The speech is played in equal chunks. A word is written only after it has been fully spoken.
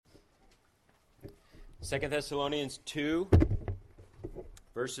2 Thessalonians 2,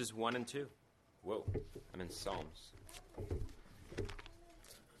 verses 1 and 2. Whoa, I'm in Psalms.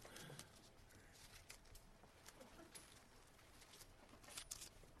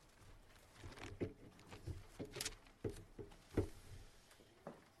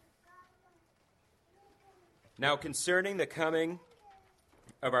 Now concerning the coming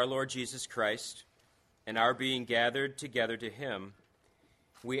of our Lord Jesus Christ and our being gathered together to him,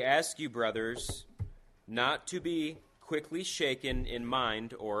 we ask you, brothers, not to be quickly shaken in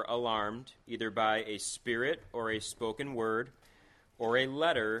mind or alarmed, either by a spirit or a spoken word, or a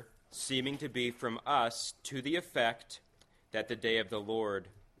letter seeming to be from us to the effect that the day of the Lord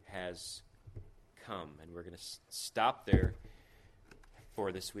has come. And we're going to stop there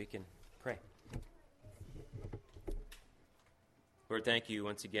for this week and pray. Lord, thank you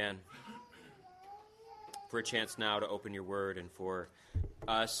once again for a chance now to open your word and for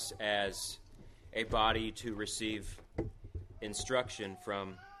us as a body to receive instruction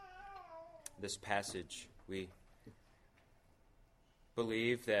from this passage. We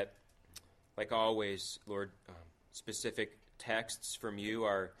believe that, like always, Lord, specific texts from you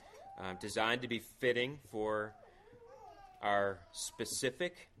are designed to be fitting for our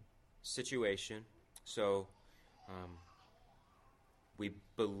specific situation. So we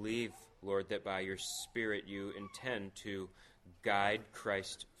believe, Lord, that by your Spirit you intend to guide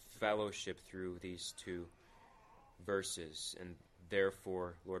Christ's fellowship through these two verses. And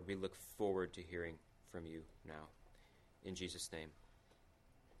therefore, Lord, we look forward to hearing from you now. In Jesus' name,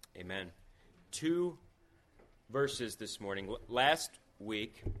 amen. 2 verses this morning. Last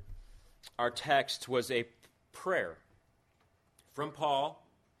week, our text was a prayer from Paul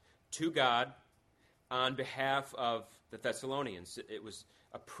to God on behalf of the Thessalonians. It was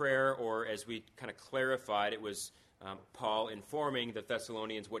a prayer, or as we kind of clarified, it was Paul informing the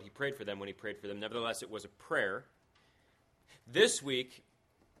Thessalonians what he prayed for them when he prayed for them. Nevertheless, it was a prayer. This week,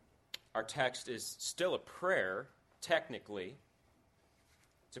 our text is still a prayer, technically.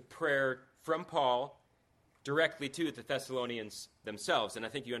 It's a prayer from Paul directly to the Thessalonians themselves. And I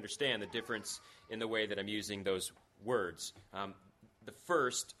think you understand the difference in the way that I'm using those words. The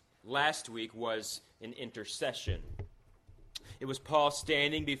first, last week, was an intercession. It was Paul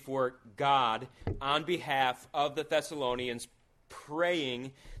standing before God on behalf of the Thessalonians,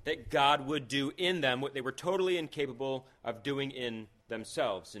 praying that God would do in them what they were totally incapable of doing in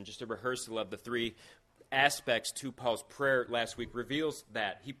themselves. And just a rehearsal of the three aspects to Paul's prayer last week reveals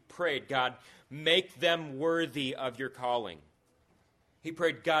that. He prayed, God, make them worthy of your calling. He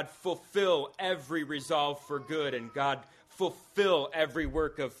prayed, God, fulfill every resolve for good, and God, fulfill every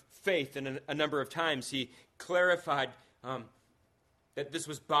work of faith. And a number of times he clarified that this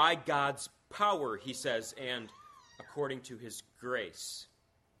was by God's power, he says, and according to his grace.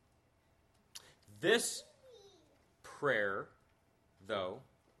 This prayer, though,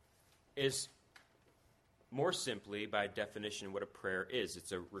 is more simply, by definition, what a prayer is.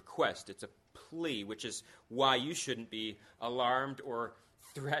 It's a request. It's a plea, which is why you shouldn't be alarmed or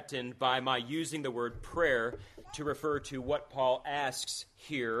threatened by my using the word prayer to refer to what Paul asks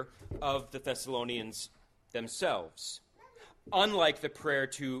here of the Thessalonians themselves. Unlike the prayer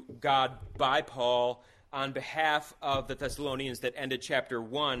to God by Paul on behalf of the Thessalonians that ended chapter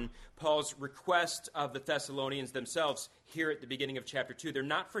 1, Paul's request of the Thessalonians themselves here at the beginning of chapter 2, they're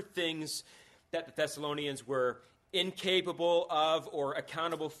not for things that the Thessalonians were incapable of or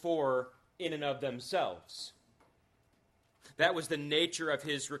accountable for in and of themselves. That was the nature of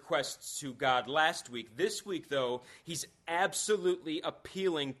his requests to God last week. This week, though, he's absolutely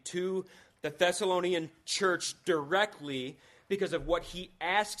appealing to the Thessalonian church directly because of what he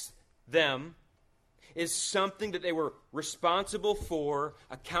asks them is something that they were responsible for,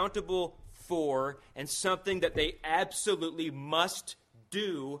 accountable for, and something that they absolutely must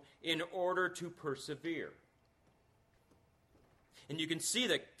do in order to persevere. And you can see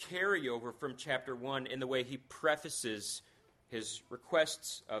the carryover from chapter 1 in the way he prefaces his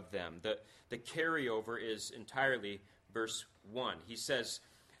requests of them. The carryover is entirely verse 1. He says,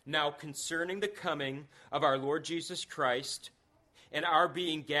 now concerning the coming of our Lord Jesus Christ and our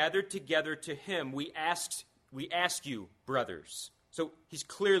being gathered together to him, we ask you, brothers. So he's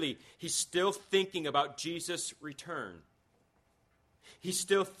still thinking about Jesus' return. He's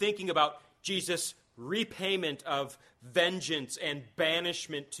still thinking about Jesus' repayment of vengeance and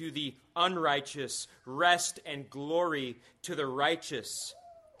banishment to the unrighteous, rest and glory to the righteous.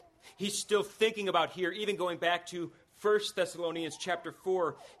 He's still thinking about here, even going back to 1 Thessalonians chapter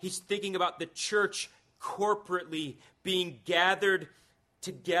 4, he's thinking about the church corporately being gathered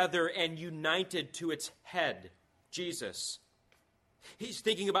together and united to its head, Jesus. He's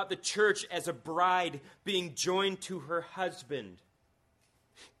thinking about the church as a bride being joined to her husband.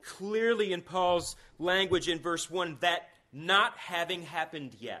 Clearly in Paul's language in verse 1, that not having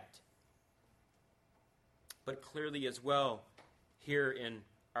happened yet. But clearly as well, here in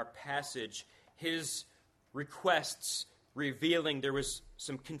our passage, his requests revealing there was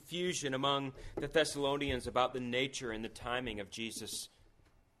some confusion among the Thessalonians about the nature and the timing of Jesus'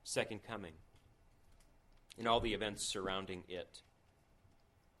 second coming and all the events surrounding it.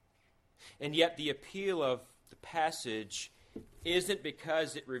 And yet the appeal of the passage isn't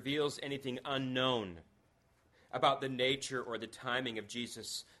because it reveals anything unknown about the nature or the timing of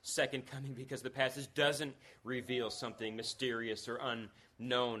Jesus' second coming, because the passage doesn't reveal something mysterious or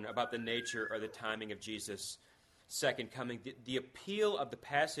unknown about the nature or the timing of Jesus' second coming. The appeal of the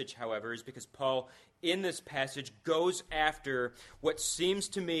passage, however, is because Paul, in this passage, goes after what seems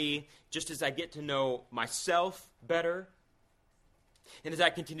to me, just as I get to know myself better, and as I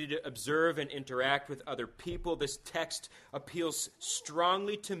continue to observe and interact with other people, this text appeals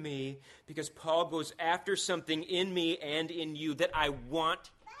strongly to me because Paul goes after something in me and in you that I want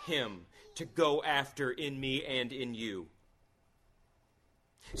him to go after in me and in you.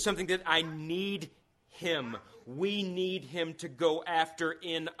 Something that I need him, we need him to go after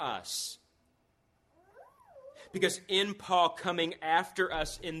in us. Because in Paul coming after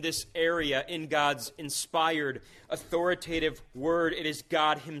us in this area, in God's inspired, authoritative word, it is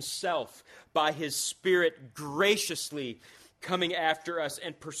God himself, by his Spirit, graciously coming after us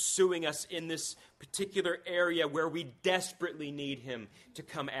and pursuing us in this particular area where we desperately need him to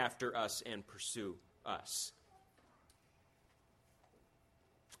come after us and pursue us.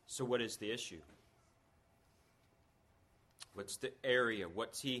 So what is the issue? What's the area?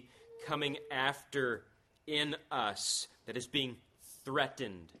 What's he coming after in us that is being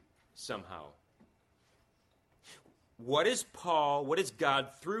threatened somehow? What is God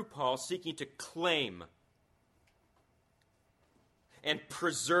through Paul seeking to claim and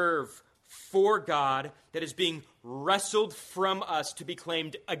preserve for God that is being wrestled from us to be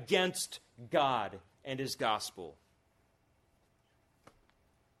claimed against God and his gospel?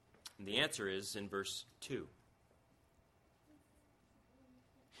 And the answer is in verse 2.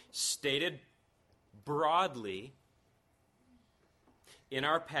 Stated broadly, in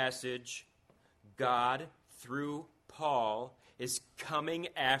our passage, God, through Paul, is coming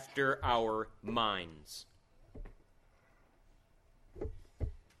after our minds.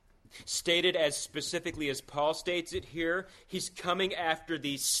 Stated as specifically as Paul states it here, he's coming after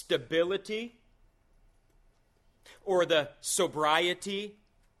the stability or the sobriety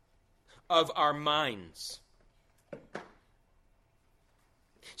of our minds.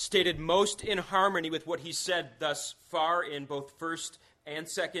 Stated most in harmony with what he said thus far in both 1st and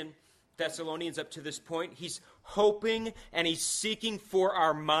 2nd Thessalonians up to this point. He's hoping and he's seeking for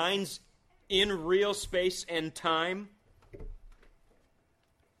our minds in real space and time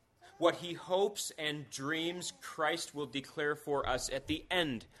what he hopes and dreams Christ will declare for us at the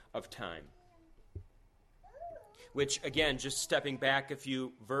end of time. Which, again, just stepping back a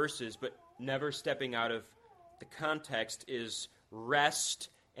few verses, but never stepping out of the context, is rest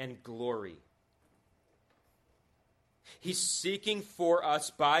and glory. He's seeking for us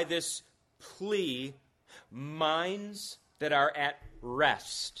by this plea minds that are at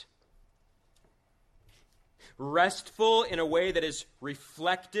rest. Restful in a way that is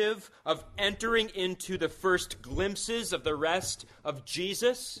reflective of entering into the first glimpses of the rest of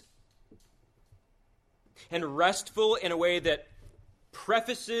Jesus. And restful in a way that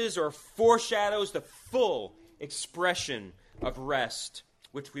prefaces or foreshadows the full expression of rest,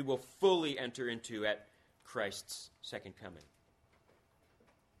 which we will fully enter into at Christ's second coming.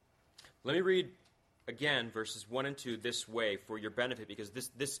 Let me read again verses 1 and 2 this way for your benefit, because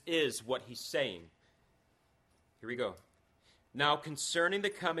this is what he's saying. Here we go. Now concerning the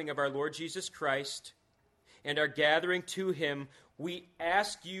coming of our Lord Jesus Christ and our gathering to him, we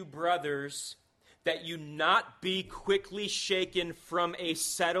ask you, brothers, that you not be quickly shaken from a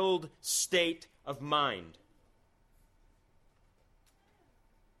settled state of mind.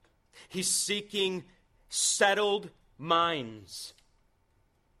 He's seeking settled minds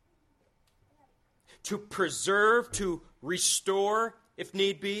to preserve, to restore, if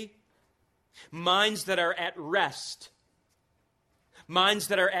need be, minds that are at rest, minds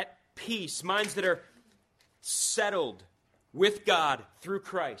that are at peace, minds that are settled with God through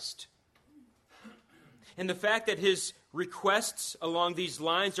Christ. And the fact that his requests along these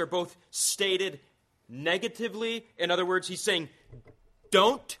lines are both stated negatively, in other words, he's saying,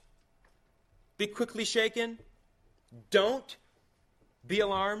 don't be quickly shaken, don't be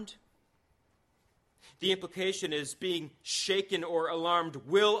alarmed. The implication is being shaken or alarmed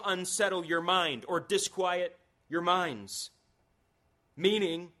will unsettle your mind or disquiet your minds.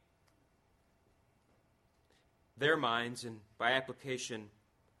 Meaning, their minds, and by application,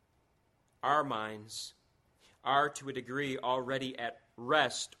 our minds, are to a degree already at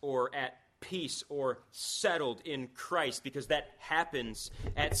rest or at peace or settled in Christ, because that happens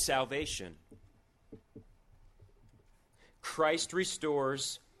at salvation. Christ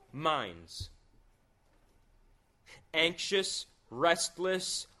restores minds. Anxious,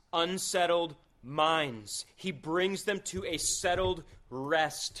 restless, unsettled minds. He brings them to a settled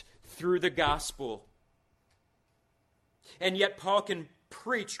rest through the gospel. And yet Paul can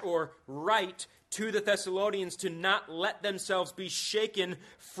preach or write to the Thessalonians to not let themselves be shaken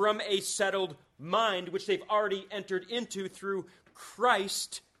from a settled mind, which they've already entered into through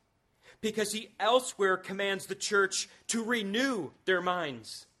Christ, because he elsewhere commands the church to renew their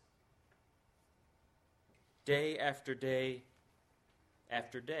minds. Day after day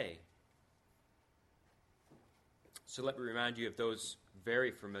after day. So let me remind you of those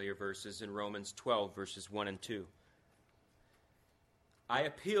very familiar verses in Romans 12, verses 1 and 2. I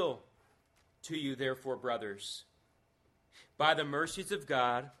appeal to you, therefore, brothers, by the mercies of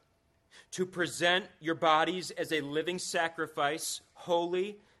God, to present your bodies as a living sacrifice,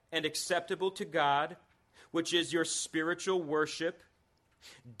 holy and acceptable to God, which is your spiritual worship.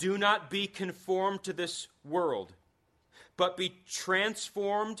 Do not be conformed to this world, but be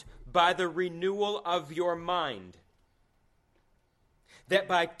transformed by the renewal of your mind, that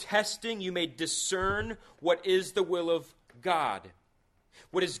by testing you may discern what is the will of God,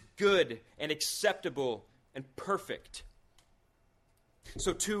 what is good and acceptable and perfect.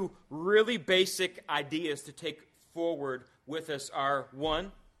 So 2 really basic ideas to take forward with us are,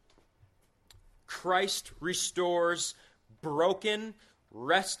 1, Christ restores broken,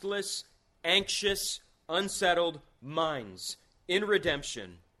 restless, anxious, unsettled minds in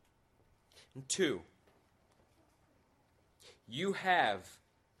redemption. And 2, you have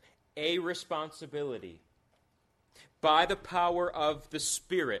a responsibility by the power of the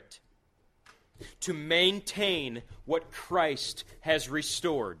Spirit to maintain what Christ has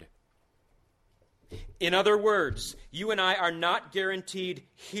restored. In other words, you and I are not guaranteed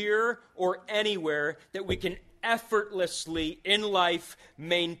here or anywhere that we can effortlessly in life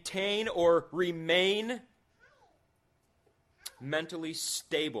maintain or remain mentally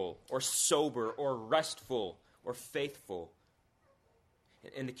stable or sober or restful or faithful.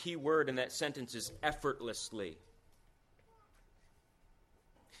 And the key word in that sentence is effortlessly.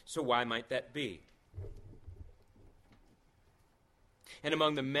 So why might that be? And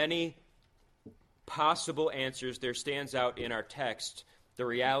among the many possible answers, there stands out in our text the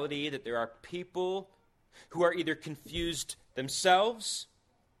reality that there are people who are either confused themselves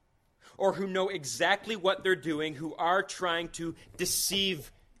or who know exactly what they're doing, who are trying to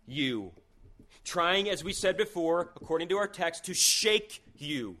deceive you. Trying, as we said before, according to our text, to shake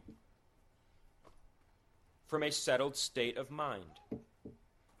you from a settled state of mind.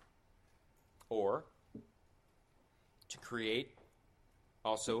 Or to create,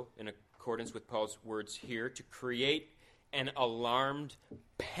 also in accordance with Paul's words here, to create an alarmed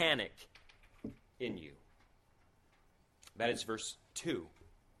panic in you. That is verse 2.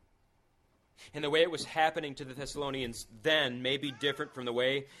 And the way it was happening to the Thessalonians then may be different from the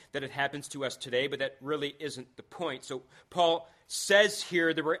way that it happens to us today, but that really isn't the point. So Paul says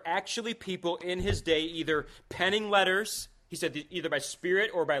here there were actually people in his day either penning letters, he said either by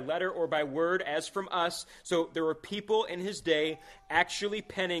spirit or by letter or by word as from us. So there were people in his day actually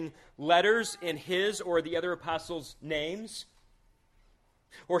penning letters in his or the other apostles' names,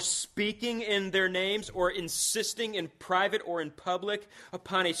 or speaking in their names, or insisting in private or in public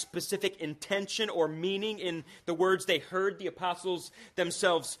upon a specific intention or meaning in the words they heard the apostles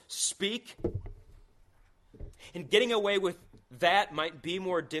themselves speak. And getting away with that might be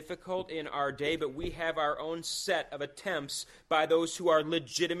more difficult in our day, but we have our own set of attempts by those who are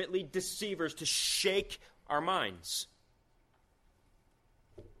legitimately deceivers to shake our minds.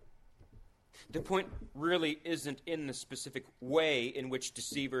 The point really isn't in the specific way in which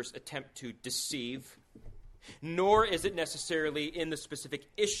deceivers attempt to deceive, nor is it necessarily in the specific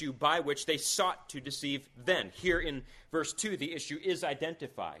issue by which they sought to deceive then. Here in verse 2, the issue is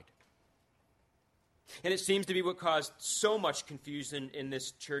identified. And it seems to be what caused so much confusion in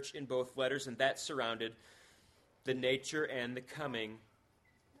this church in both letters, and that surrounded the nature and the coming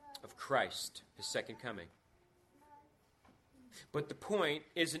of Christ, his second coming. But the point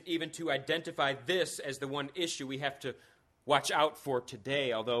isn't even to identify this as the one issue we have to watch out for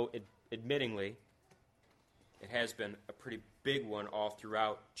today, although admittingly, it has been a pretty big one all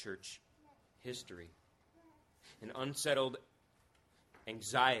throughout church history. an unsettled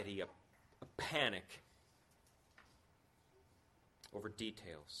anxiety, a panic over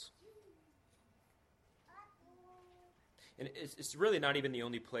details. And it's really not even the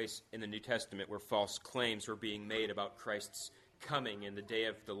only place in the New Testament where false claims were being made about Christ's coming in the day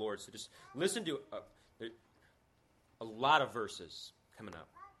of the Lord. So just listen to a lot of verses coming up.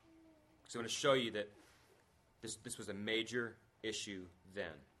 So I want to show you that this was a major issue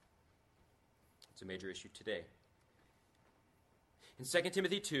then. It's a major issue today. In 2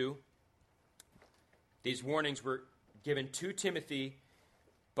 Timothy 2, these warnings were given to Timothy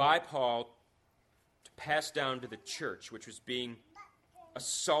by Paul to pass down to the church, which was being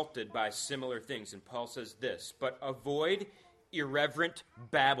assaulted by similar things. And Paul says this, "But avoid irreverent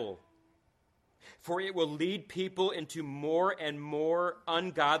babble, for it will lead people into more and more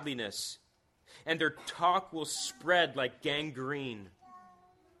ungodliness, and their talk will spread like gangrene.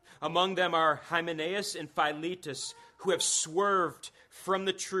 Among them are Hymenaeus and Philetus, who have swerved from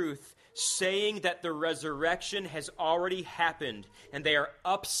the truth, saying that the resurrection has already happened, and they are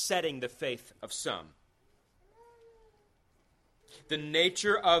upsetting the faith of some." The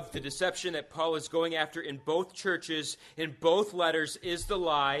nature of the deception that Paul is going after in both churches, in both letters, is the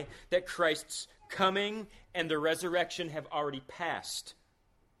lie that Christ's coming and the resurrection have already passed.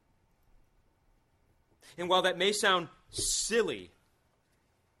 And while that may sound silly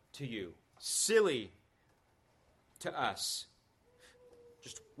to you, silly to us,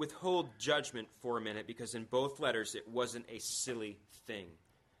 just withhold judgment for a minute, because in both letters it wasn't a silly thing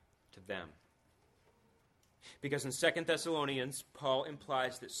to them. Because in 2 Thessalonians, Paul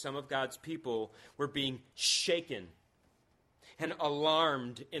implies that some of God's people were being shaken and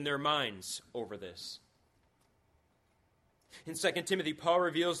alarmed in their minds over this. In 2 Timothy, Paul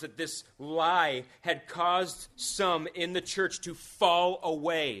reveals that this lie had caused some in the church to fall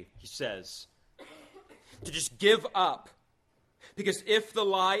away, he says, to just give up. Because if the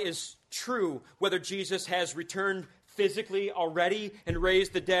lie is true, whether Jesus has returned physically already and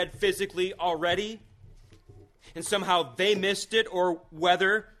raised the dead physically already, and somehow they missed it, or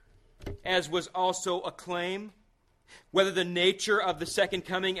whether, as was also a claim, whether the nature of the second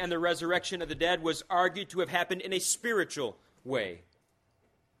coming and the resurrection of the dead was argued to have happened in a spiritual way.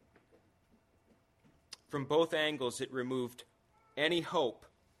 From both angles, it removed any hope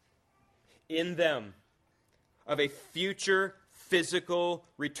in them of a future physical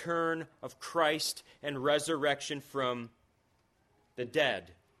return of Christ and resurrection from the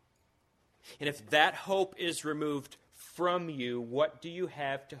dead. And if that hope is removed from you, what do you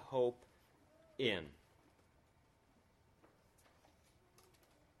have to hope in?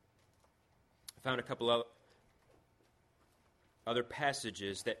 I found a couple of other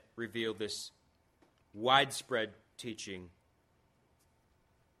passages that reveal this widespread teaching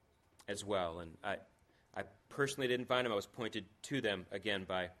as well. And I personally didn't find them. I was pointed to them again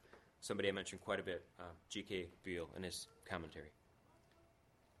by somebody I mentioned quite a bit, G.K. Beale, in his commentary.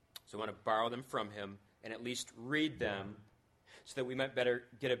 So I want to borrow them from him and at least read them so that we might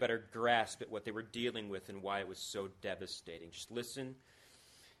get a better grasp at what they were dealing with and why it was so devastating. Just listen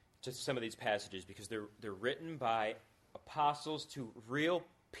to some of these passages, because they're written by apostles to real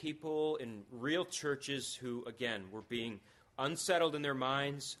people in real churches who, again, were being unsettled in their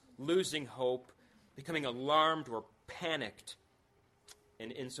minds, losing hope, becoming alarmed or panicked,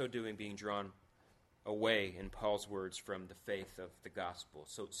 and in so doing being drawn away, in Paul's words, from the faith of the gospel.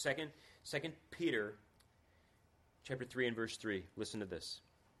 So 2 Peter chapter 3 and verse 3, listen to this.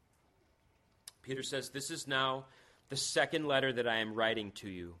 Peter says, "This is now the second letter that I am writing to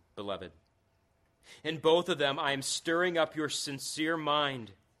you, beloved. In both of them I am stirring up your sincere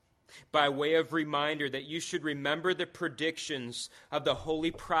mind by way of reminder that you should remember the predictions of the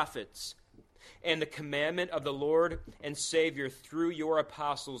holy prophets and the commandment of the Lord and Savior through your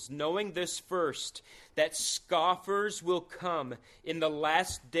apostles, knowing this first, that scoffers will come in the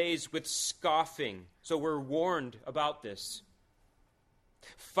last days with scoffing." So we're warned about this.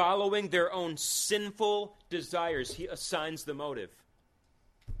 "Following their own sinful desires." He assigns the motive.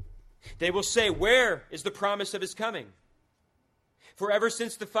 "They will say, 'Where is the promise of his coming?' For ever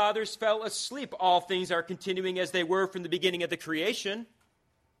since the fathers fell asleep, all things are continuing as they were from the beginning of the creation."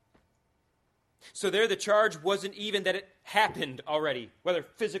 So there the charge wasn't even that it happened already, whether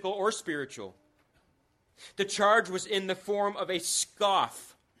physical or spiritual. The charge was in the form of a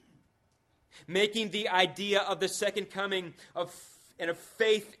scoff, making the idea of the second coming and of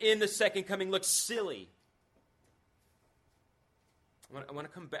faith in the second coming look silly. I'm going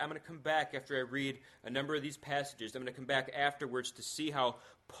to come back after I read a number of these passages. I'm going to come back afterwards to see how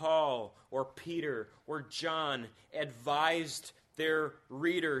Paul or Peter or John advised their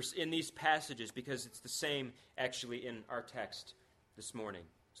readers in these passages, because it's the same actually in our text this morning.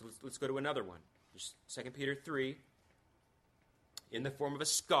 So let's go to another one. There's 2 Peter 3, in the form of a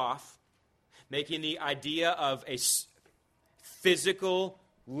scoff, making the idea of a physical,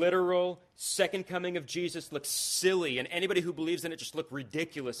 literal second coming of Jesus look silly, and anybody who believes in it just look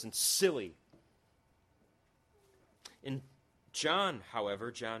ridiculous and silly. In John, however,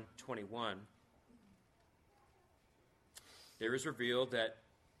 John 21, there is revealed that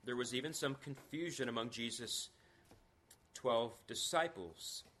there was even some confusion among Jesus' 12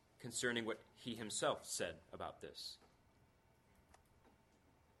 disciples concerning what he himself said about this.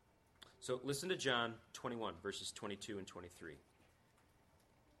 So listen to John 21, verses 22 and 23.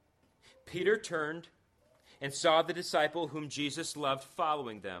 Peter turned and saw the disciple whom Jesus loved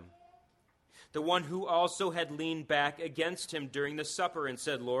following them, the one who also had leaned back against him during the supper, and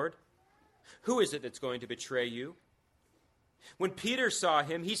said, Lord, who is it that's going to betray you? When Peter saw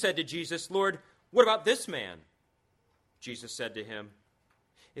him, he said to Jesus, Lord, what about this man? Jesus said to him,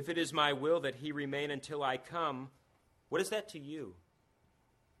 if it is my will that he remain until I come, what is that to you?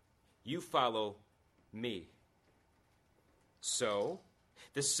 You follow me. So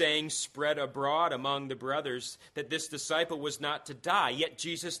the saying spread abroad among the brothers that this disciple was not to die. Yet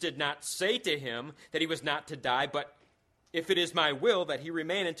Jesus did not say to him that he was not to die, but if it is my will that he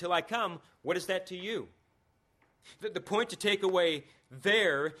remain until I come, what is that to you? The point to take away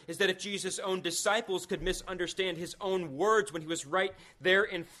there is that if Jesus' own disciples could misunderstand his own words when he was right there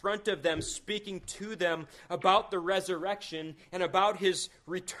in front of them, speaking to them about the resurrection and about his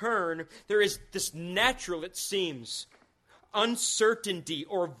return, there is this natural, it seems, uncertainty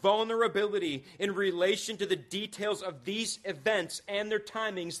or vulnerability in relation to the details of these events and their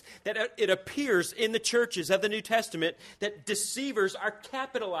timings that it appears in the churches of the New Testament that deceivers are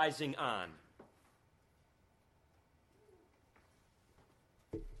capitalizing on.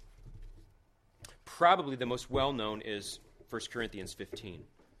 Probably the most well-known is 1 Corinthians 15.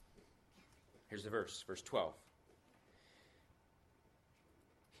 Here's the verse 12.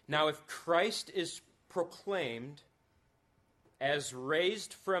 Now, if Christ is proclaimed as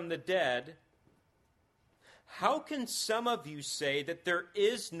raised from the dead, how can some of you say that there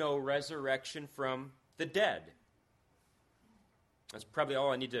is no resurrection from the dead? That's probably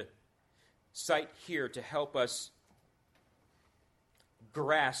all I need to cite here to help us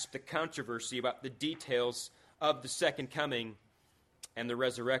grasp the controversy about the details of the second coming and the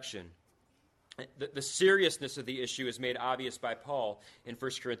resurrection. The seriousness of the issue is made obvious by Paul in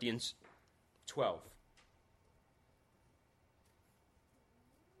 1 Corinthians 12.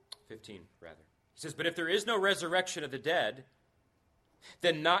 15, rather. He says, but if there is no resurrection of the dead,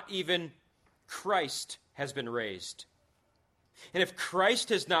 then not even Christ has been raised. And if Christ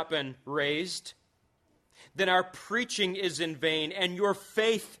has not been raised, then our preaching is in vain, and your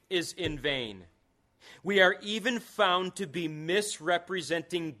faith is in vain. We are even found to be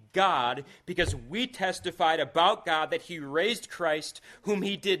misrepresenting God, because we testified about God that he raised Christ, whom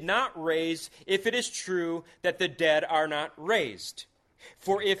he did not raise, if it is true that the dead are not raised.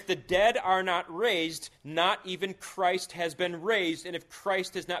 For if the dead are not raised, not even Christ has been raised. And if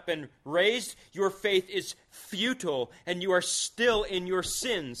Christ has not been raised, your faith is futile, and you are still in your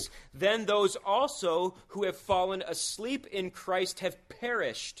sins. Then those also who have fallen asleep in Christ have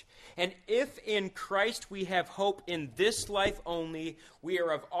perished. And if in Christ we have hope in this life only, we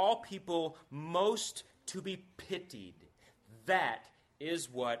are of all people most to be pitied. That is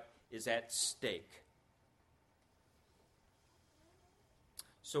what is at stake.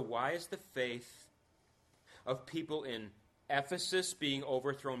 So why is the faith of people in Ephesus being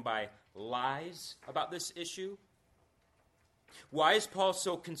overthrown by lies about this issue? Why is Paul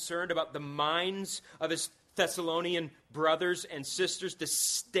so concerned about the minds of his Thessalonian brothers and sisters, the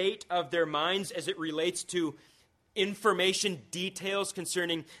state of their minds as it relates to information, details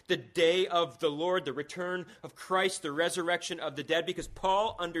concerning the day of the Lord, the return of Christ, the resurrection of the dead? Because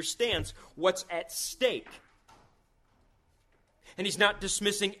Paul understands what's at stake. And he's not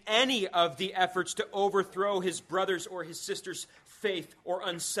dismissing any of the efforts to overthrow his brothers' or his sisters' faith or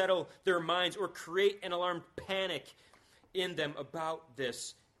unsettle their minds or create an alarmed panic in them about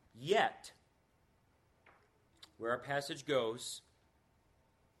this. Yet, where our passage goes,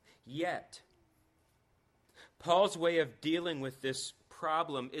 yet, Paul's way of dealing with this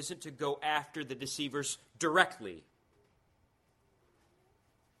problem isn't to go after the deceivers directly,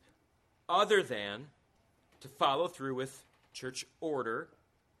 other than to follow through with church order,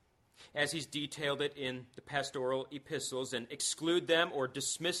 as he's detailed it in the pastoral epistles, and exclude them or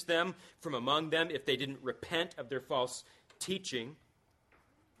dismiss them from among them if they didn't repent of their false teaching.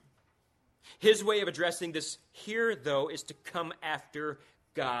 His way of addressing this here, though, is to come after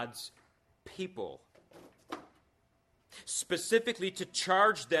God's people. Specifically to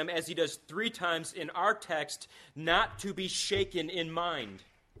charge them, as he does 3 times in our text, not to be shaken in mind,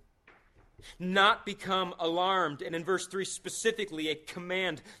 not become alarmed. And in verse 3 specifically, a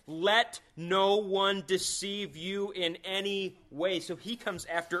command, let no one deceive you in any way. So he comes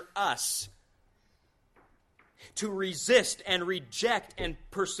after us to resist and reject and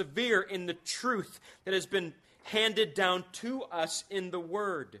persevere in the truth that has been handed down to us in the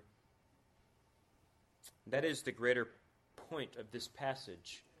Word. That is the greater point of this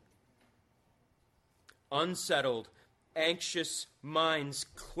passage. Unsettled, anxious minds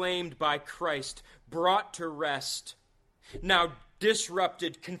claimed by Christ, brought to rest, now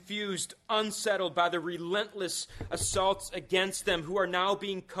disrupted, confused, unsettled by the relentless assaults against them, who are now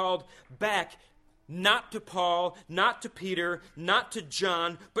being called back, not to Paul, not to Peter, not to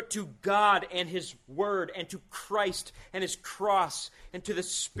John, but to God and His Word, and to Christ and His cross, and to the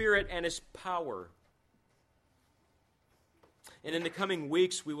Spirit and His power. And in the coming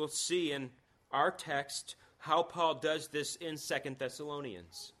weeks, we will see in our text how Paul does this in 2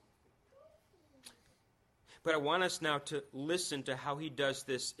 Thessalonians. But I want us now to listen to how he does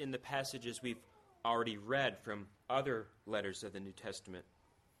this in the passages we've already read from other letters of the New Testament.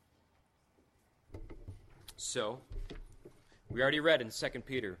 So, we already read in 2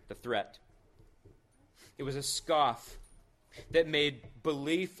 Peter the threat. It was a scoff that made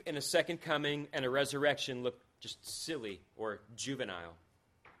belief in a second coming and a resurrection look just silly or juvenile.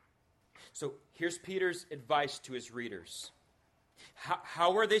 So here's Peter's advice to his readers.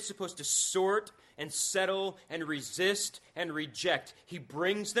 How are they supposed to sort and settle and resist and reject? He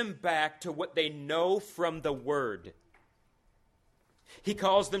brings them back to what they know from the Word. He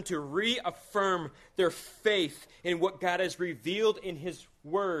calls them to reaffirm their faith in what God has revealed in His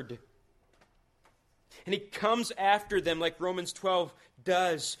Word. And he comes after them, like Romans 12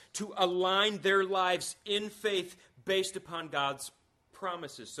 does, to align their lives in faith based upon God's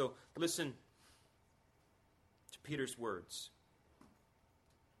promises. So listen to Peter's words.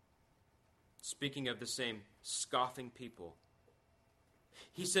 Speaking of the same scoffing people,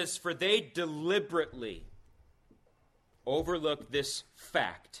 he says, "For they deliberately overlook this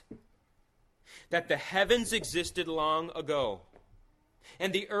fact, that the heavens existed long ago,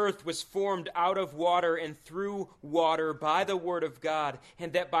 and the earth was formed out of water and through water by the word of God,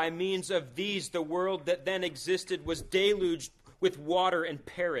 and that by means of these the world that then existed was deluged with water and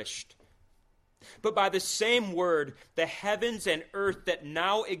perished. But by the same word, the heavens and earth that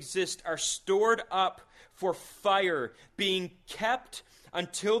now exist are stored up for fire, being kept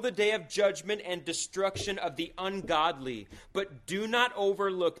until the day of judgment and destruction of the ungodly. But do not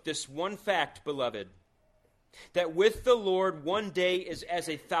overlook this one fact, beloved, that with the Lord 1 day is as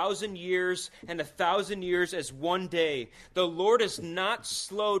 1,000 years, and 1,000 years as 1 day. The Lord is not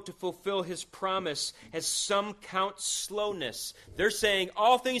slow to fulfill His promise, as some count slowness." They're saying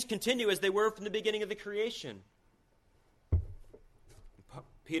all things continue as they were from the beginning of the creation.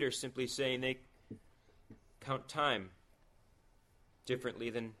 Peter's simply saying they count time differently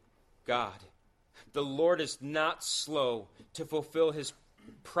than God. The Lord is not slow to fulfill His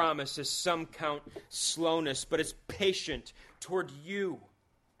promises some count slowness, but is patient toward you,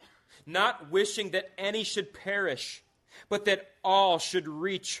 not wishing that any should perish, but that all should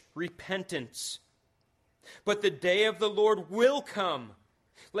reach repentance. But the day of the Lord will come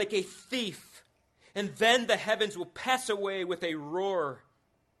like a thief, and then the heavens will pass away with a roar,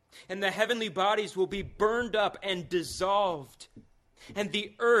 and the heavenly bodies will be burned up and dissolved, and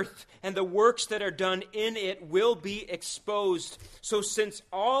the earth and the works that are done in it will be exposed. So since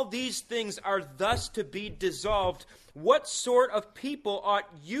all these things are thus to be dissolved, what sort of people ought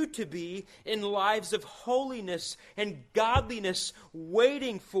you to be in lives of holiness and godliness,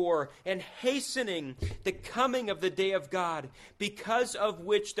 waiting for and hastening the coming of the day of God, because of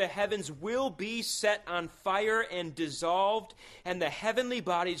which the heavens will be set on fire and dissolved, and the heavenly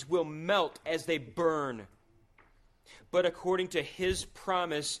bodies will melt as they burn? But according to His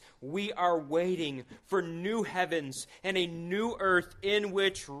promise, we are waiting for new heavens and a new earth in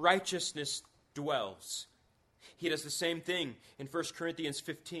which righteousness dwells. He does the same thing in 1 Corinthians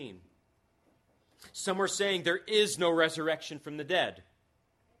 15. Some are saying there is no resurrection from the dead,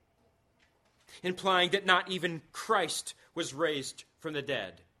 implying that not even Christ was raised from the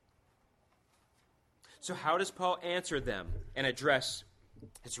dead. So how does Paul answer them and address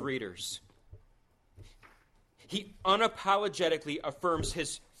his readers? He unapologetically affirms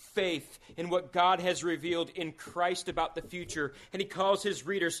his faith in what God has revealed in Christ about the future, and he calls his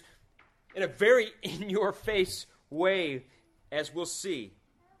readers in a very in-your-face way, as we'll see,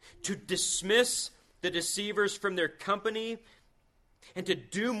 to dismiss the deceivers from their company, and to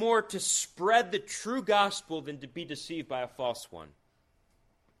do more to spread the true gospel than to be deceived by a false one.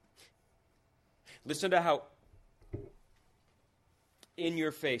 Listen to how in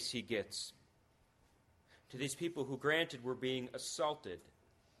your face he gets to these people who, granted, were being assaulted,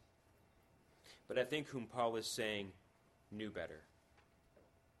 but I think whom Paul is saying knew better.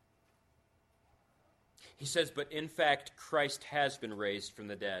 He says, but in fact, Christ has been raised from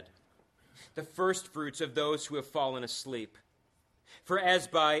the dead, the first fruits of those who have fallen asleep. For as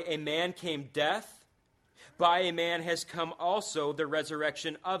by a man came death, by a man has come also the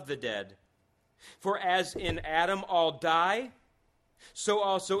resurrection of the dead. For as in Adam all die, so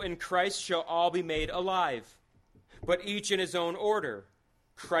also in Christ shall all be made alive, but each in his own order.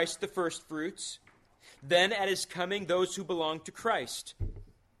 Christ the firstfruits, then at his coming those who belong to Christ.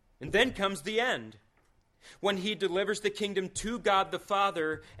 And then comes the end, when he delivers the kingdom to God the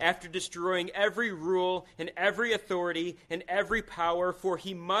Father after destroying every rule and every authority and every power, for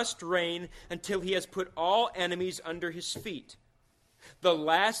he must reign until he has put all enemies under his feet. The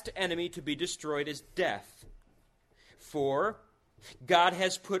last enemy to be destroyed is death. For God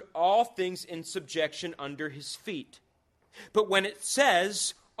has put all things in subjection under his feet. But when it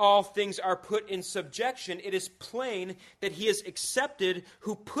says all things are put in subjection, it is plain that he is accepted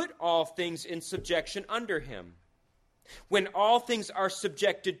who put all things in subjection under him. When all things are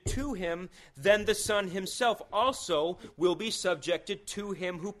subjected to him, then the Son himself also will be subjected to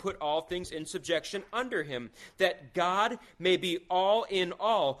him who put all things in subjection under him, that God may be all in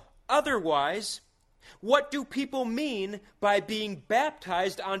all. Otherwise, what do people mean by being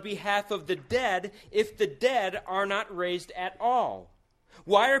baptized on behalf of the dead if the dead are not raised at all?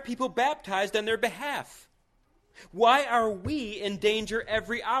 Why are people baptized on their behalf? Why are we in danger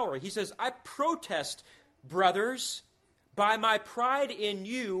every hour? He says, I protest, brothers, by my pride in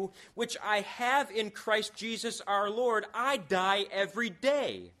you, which I have in Christ Jesus our Lord, I die every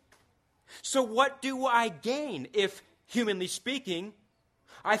day. So what do I gain if, humanly speaking,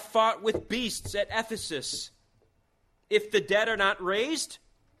 I fought with beasts at Ephesus? If the dead are not raised,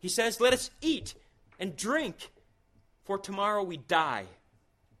 he says, let us eat and drink, for tomorrow we die.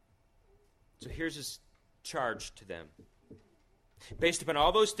 So here's his charge to them. Based upon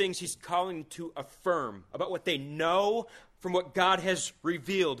all those things he's calling them to affirm about what they know from what God has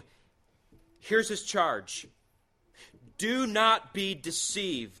revealed, here's his charge. Do not be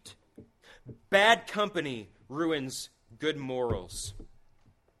deceived. Bad company ruins good morals.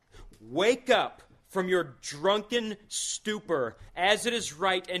 Wake up from your drunken stupor, as it is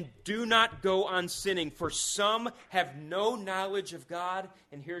right, and do not go on sinning, for some have no knowledge of God.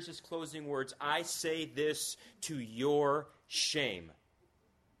 And here's his closing words. I say this to your shame.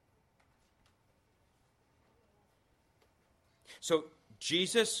 So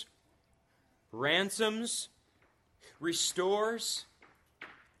Jesus ransoms, restores,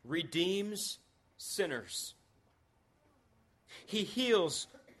 redeems sinners. He heals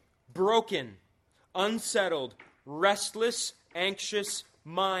broken, unsettled, restless, anxious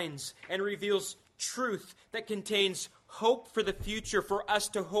minds, and reveals truth that contains hope for the future for us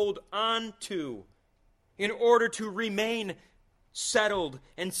to hold on to in order to remain settled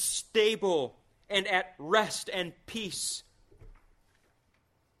and stable and at rest and peace.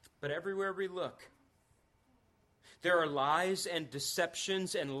 But everywhere we look, there are lies and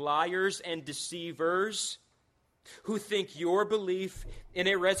deceptions and liars and deceivers who think your belief in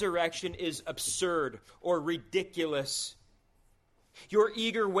a resurrection is absurd or ridiculous. Your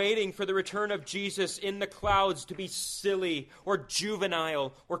eager waiting for the return of Jesus in the clouds to be silly or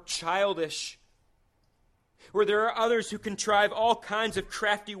juvenile or childish. Or there are others who contrive all kinds of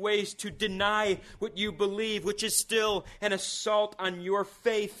crafty ways to deny what you believe, which is still an assault on your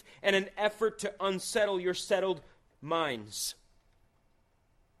faith and an effort to unsettle your settled minds.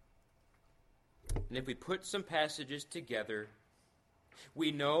 And if we put some passages together,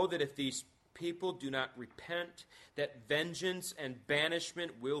 we know that if these people do not repent, that vengeance and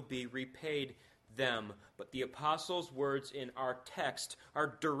banishment will be repaid them. But the apostles' words in our text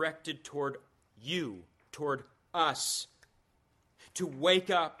are directed toward you, toward us, to wake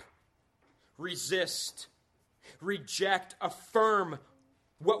up, resist, reject, affirm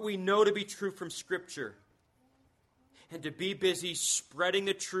what we know to be true from Scripture, and to be busy spreading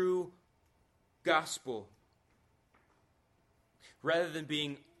the true gospel rather than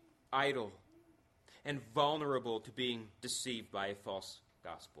being idle and vulnerable to being deceived by a false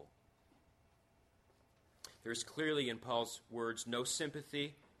gospel. There is clearly in Paul's words no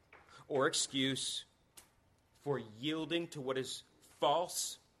sympathy or excuse for yielding to what is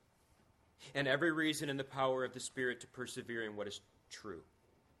false, and every reason in the power of the Spirit to persevere in what is true.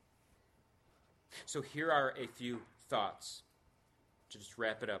 So here are a few thoughts to just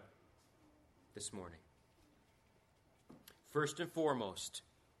wrap it up this morning. First and foremost,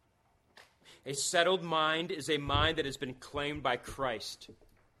 a settled mind is a mind that has been claimed by Christ.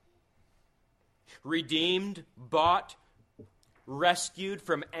 Redeemed, bought, rescued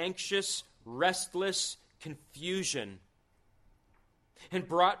from anxious, restless confusion, and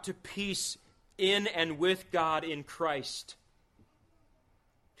brought to peace in and with God in Christ.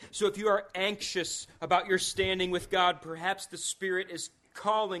 So if you are anxious about your standing with God, perhaps the Spirit is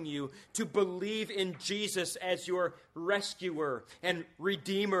calling you to believe in Jesus as your rescuer and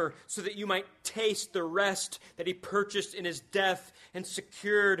redeemer so that you might taste the rest that he purchased in his death and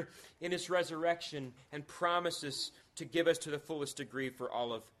secured in his resurrection and promises to give us to the fullest degree for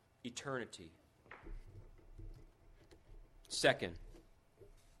all of eternity. Second,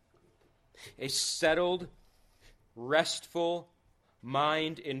 a settled, restful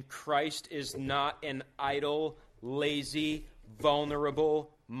mind in Christ is not an idle, lazy,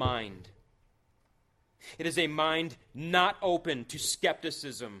 vulnerable mind. It is a mind not open to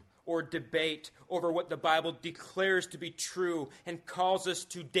skepticism or debate over what the Bible declares to be true and calls us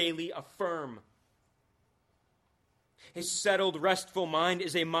to daily affirm. A settled, restful mind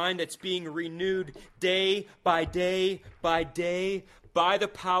is a mind that's being renewed day by day by day by the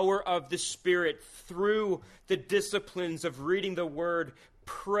power of the Spirit through the disciplines of reading the Word,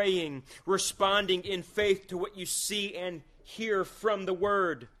 praying, responding in faith to what you see and hear from the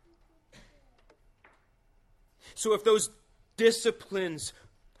Word. So if those disciplines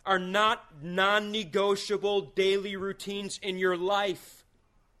are not non-negotiable daily routines in your life,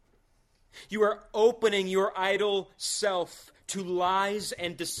 you are opening your idle self to lies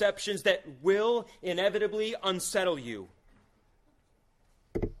and deceptions that will inevitably unsettle you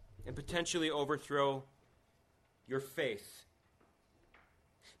and potentially overthrow your faith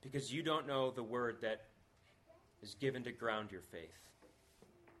because you don't know the Word that is given to ground your faith.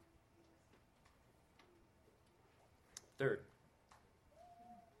 Third,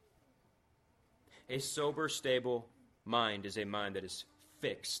 a sober, stable mind is a mind that is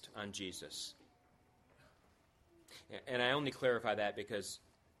fixed on Jesus. And I only clarify that because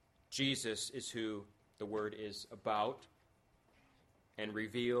Jesus is who the Word is about and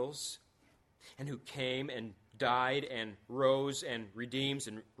reveals, and who came and died and rose and redeems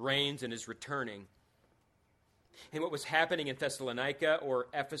and reigns and is returning. And what was happening in Thessalonica or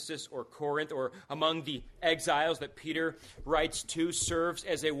Ephesus or Corinth or among the exiles that Peter writes to serves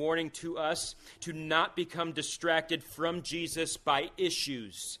as a warning to us to not become distracted from Jesus by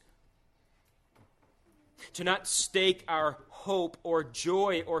issues. To not stake our hope or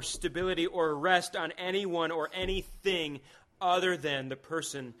joy or stability or rest on anyone or anything other than the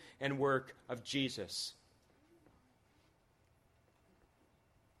person and work of Jesus.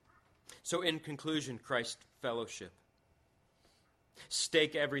 So in conclusion, Christ fellowship.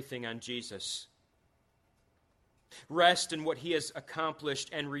 Stake everything on Jesus. Rest in what he has accomplished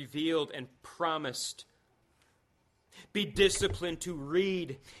and revealed and promised. Be disciplined to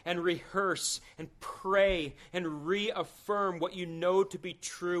read and rehearse and pray and reaffirm what you know to be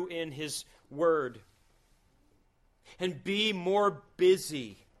true in his word. And be more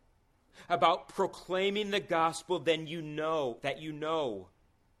busy about proclaiming the gospel than you know,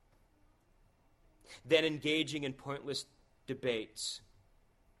 than engaging in pointless debates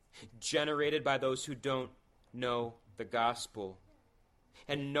generated by those who don't know the gospel,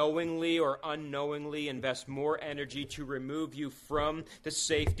 and knowingly or unknowingly invest more energy to remove you from the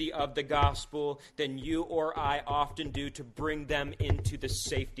safety of the gospel than you or I often do to bring them into the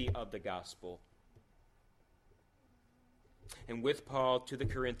safety of the gospel. And with Paul to the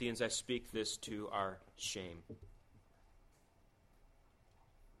Corinthians, I speak this to our shame.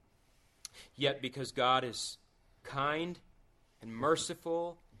 Yet because God is kind and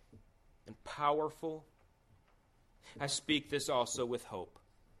merciful and powerful, I speak this also with hope.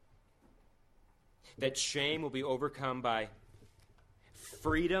 That shame will be overcome by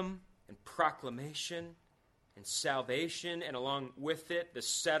freedom and proclamation and salvation, and along with it, the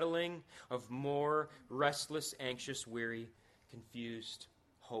settling of more restless, anxious, weary, confused,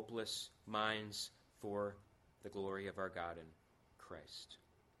 hopeless minds for the glory of our God in Christ.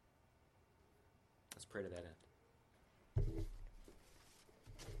 Let's pray to that end.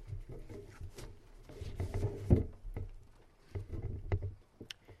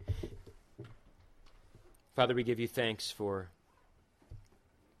 Father, we give you thanks for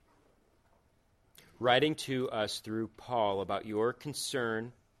writing to us through Paul about your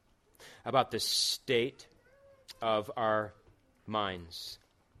concern about the state of our minds.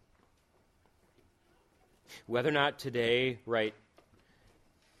 Whether or not today, right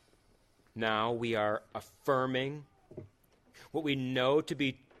now we are affirming what we know to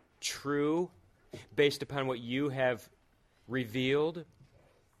be true based upon what you have revealed,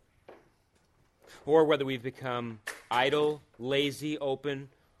 or whether we've become idle, lazy, open,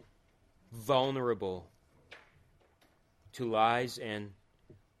 vulnerable to lies and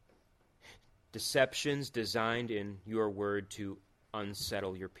deceptions designed in your word to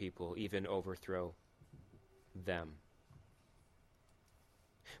unsettle your people, even overthrow them.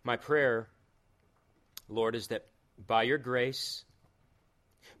 My prayer, Lord, is that by your grace,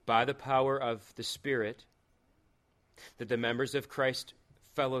 by the power of the Spirit, that the members of Christ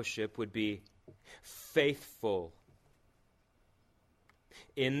Fellowship would be faithful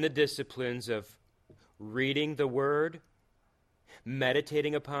in the disciplines of reading the Word,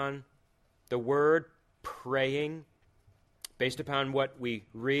 meditating upon the Word, praying based upon what we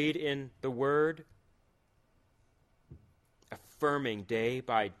read in the Word, affirming day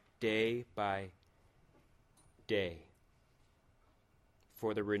by day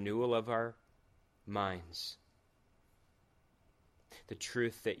for the renewal of our minds the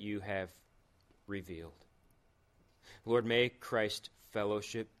truth that you have revealed. Lord, may Christ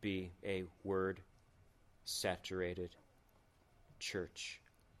Fellowship be a word-saturated church.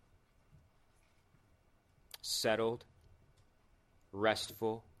 Settled,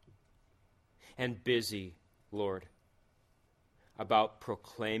 restful, and busy, Lord, about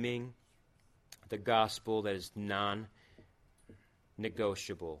proclaiming the gospel that is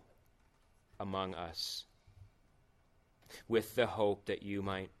non-negotiable among us, with the hope that you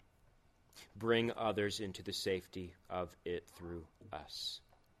might bring others into the safety of it through us.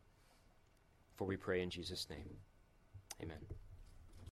 For we pray in Jesus' name. Amen.